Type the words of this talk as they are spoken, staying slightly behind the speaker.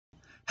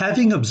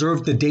Having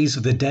observed the Days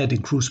of the Dead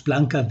in Cruz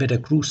Blanca,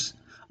 Veracruz,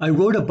 I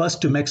rode a bus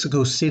to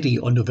Mexico City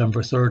on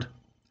November 3rd.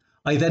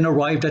 I then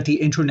arrived at the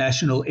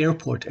international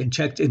airport and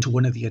checked into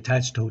one of the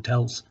attached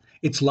hotels,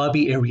 its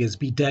lobby areas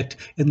bedecked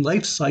in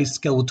life-size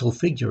skeletal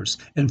figures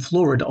and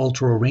florid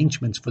altar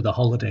arrangements for the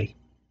holiday.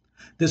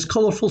 This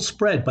colorful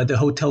spread by the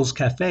hotel's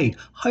cafe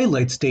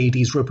highlights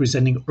deities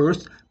representing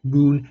Earth,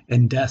 Moon,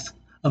 and Death,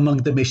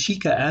 among the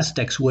Mexica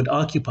Aztecs who had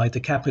occupied the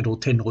capital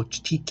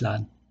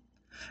Tenochtitlan.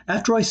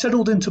 After I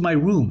settled into my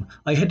room,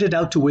 I headed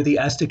out to where the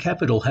Aztec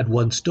capital had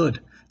once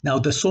stood, now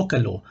the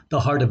Zócalo,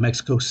 the heart of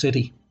Mexico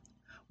City.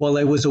 While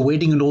I was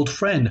awaiting an old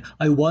friend,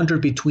 I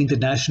wandered between the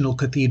National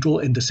Cathedral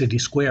and the city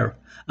square,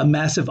 a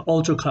massive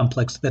altar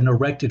complex then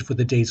erected for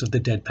the Days of the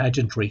Dead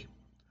pageantry.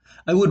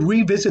 I would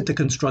revisit the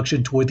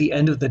construction toward the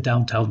end of the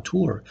downtown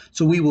tour,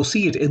 so we will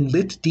see it in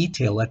lit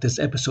detail at this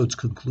episode's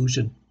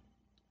conclusion.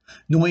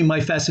 Knowing my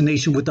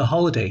fascination with the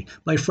holiday,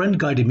 my friend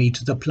guided me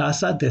to the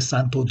Plaza de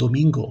Santo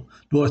Domingo,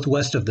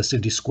 northwest of the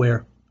city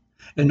square.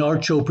 An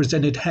art show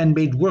presented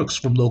handmade works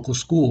from local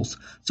schools,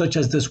 such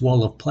as this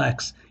wall of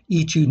plaques,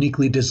 each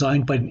uniquely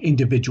designed by an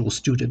individual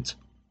student.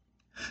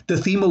 The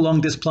theme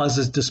along this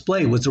plaza's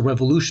display was the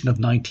Revolution of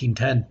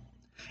 1910.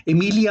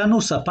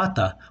 Emiliano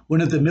Zapata,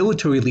 one of the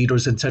military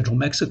leaders in central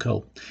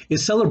Mexico,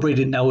 is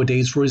celebrated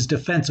nowadays for his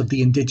defense of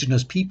the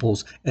indigenous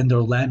peoples and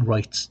their land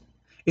rights.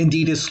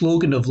 Indeed, his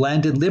slogan of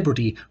land and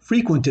liberty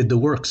frequented the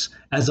works,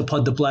 as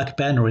upon the black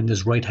banner in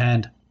his right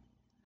hand.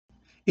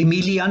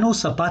 Emiliano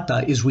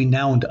Zapata is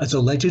renowned as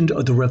a legend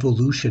of the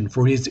revolution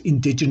for his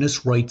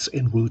indigenous rights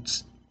and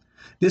roots.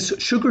 This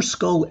sugar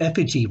skull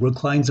effigy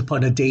reclines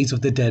upon a Days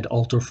of the Dead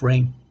altar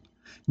frame.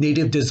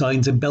 Native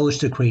designs embellish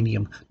the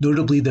cranium,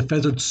 notably the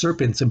feathered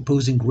serpent's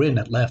imposing grin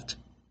at left.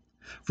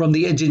 From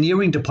the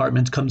engineering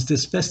department comes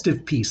this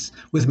festive piece,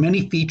 with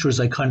many features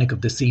iconic of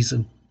the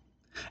season.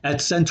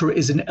 At center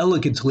is an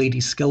elegant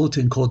lady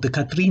skeleton called the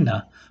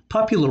Catrina,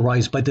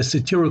 popularized by the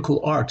satirical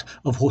art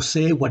of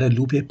José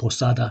Guadalupe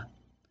Posada.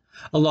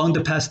 Along the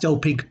pastel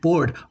pink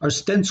board are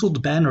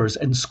stenciled banners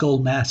and skull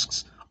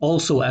masks,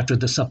 also after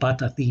the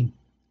Zapata theme.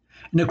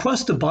 And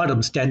across the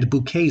bottom stand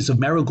bouquets of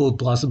marigold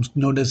blossoms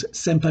known as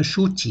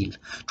cempasúchil,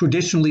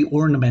 traditionally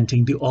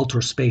ornamenting the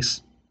altar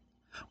space.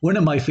 One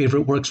of my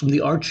favorite works from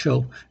the art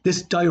show,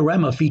 this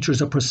diorama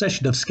features a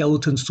procession of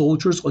skeleton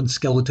soldiers on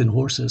skeleton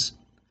horses.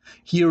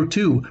 Here,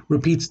 too,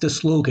 repeats the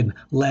slogan,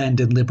 Land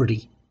and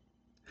Liberty.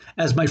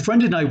 As my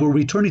friend and I were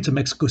returning to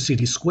Mexico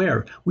City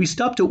Square, we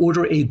stopped to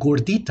order a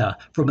gordita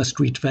from a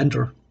street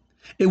vendor.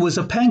 It was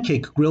a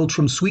pancake grilled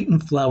from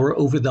sweetened flour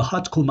over the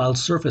hot comal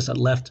surface at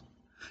left.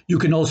 You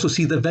can also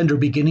see the vendor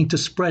beginning to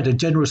spread a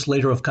generous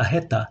layer of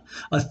cajeta,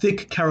 a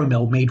thick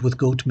caramel made with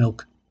goat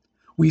milk.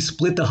 We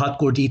split the hot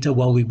gordita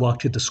while we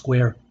walked to the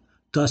square.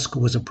 Dusk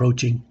was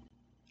approaching.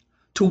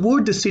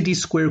 Toward the city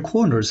square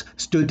corners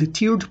stood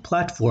tiered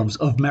platforms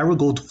of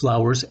marigold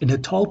flowers and a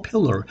tall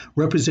pillar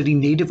representing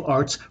native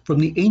arts from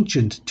the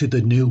ancient to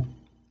the new.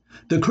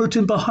 The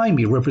curtain behind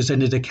me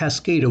represented a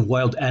cascade of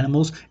wild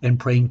animals and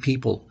praying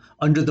people,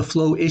 under the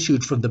flow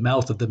issued from the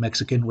mouth of the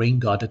Mexican rain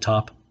god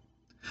atop.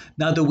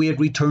 Now that we had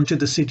returned to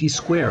the city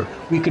square,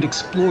 we could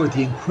explore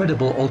the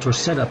incredible altar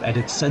setup at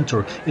its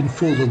center in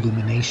full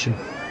illumination.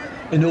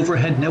 An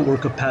overhead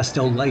network of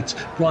pastel lights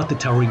brought the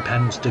towering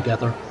panels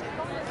together.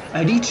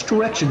 At each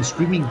direction,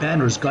 streaming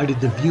banners guided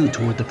the view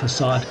toward the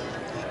facade.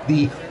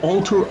 The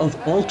Altar of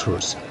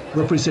Altars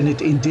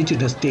represented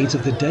indigenous Days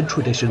of the Dead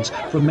traditions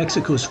from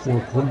Mexico's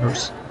four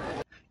corners.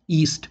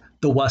 East,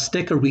 the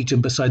Huasteca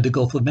region beside the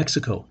Gulf of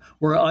Mexico,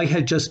 where I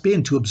had just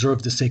been to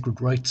observe the sacred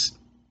rites.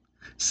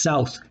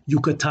 South,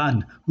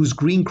 Yucatan, whose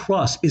green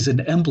cross is an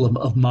emblem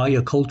of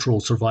Maya cultural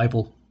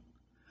survival.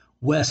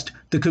 West,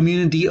 the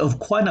community of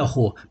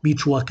Cuanajo,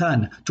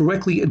 Michoacán,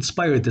 directly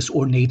inspired this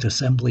ornate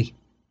assembly.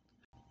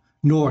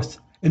 North,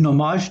 in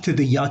homage to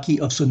the Yaqui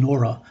of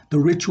Sonora, the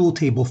ritual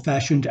table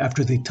fashioned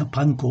after the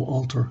Tapanco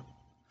altar.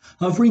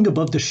 Hovering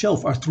above the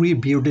shelf are three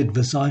bearded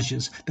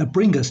visages that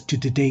bring us to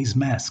today's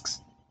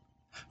masks.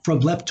 From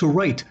left to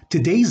right,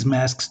 today's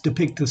masks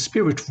depict the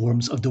spirit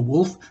forms of the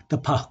wolf, the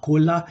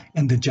pajcola,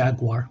 and the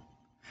jaguar.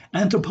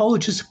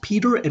 Anthropologists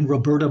Peter and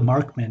Roberta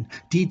Markman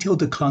detailed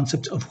the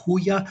concept of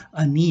huya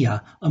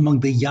ania among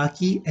the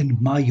Yaqui and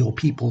Mayo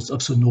peoples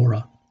of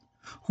Sonora.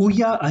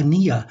 Huya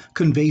ania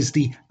conveys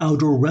the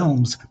outer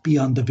realms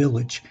beyond the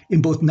village,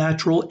 in both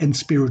natural and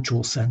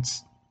spiritual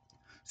sense.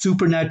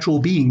 Supernatural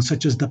beings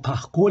such as the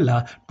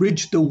pajcola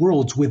bridge the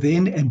worlds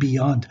within and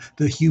beyond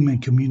the human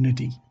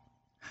community.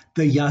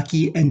 The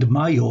Yaqui and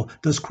Mayo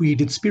thus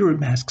created spirit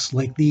masks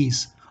like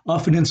these,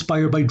 often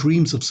inspired by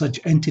dreams of such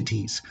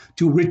entities,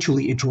 to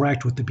ritually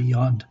interact with the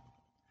beyond.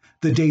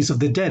 The Days of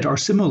the Dead are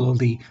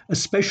similarly a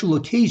special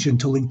occasion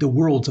to link the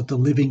worlds of the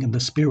living and the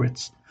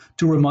spirits,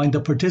 to remind the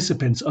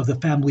participants of the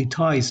family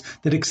ties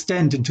that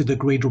extend into the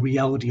greater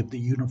reality of the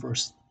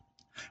universe.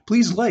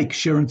 Please like,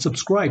 share, and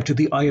subscribe to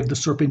the Eye of the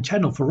Serpent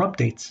channel for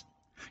updates.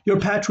 Your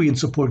Patreon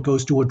support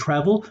goes toward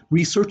travel,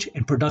 research,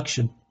 and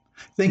production.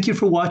 Thank you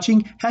for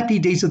watching, happy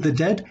Days of the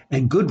Dead,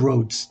 and good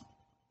roads!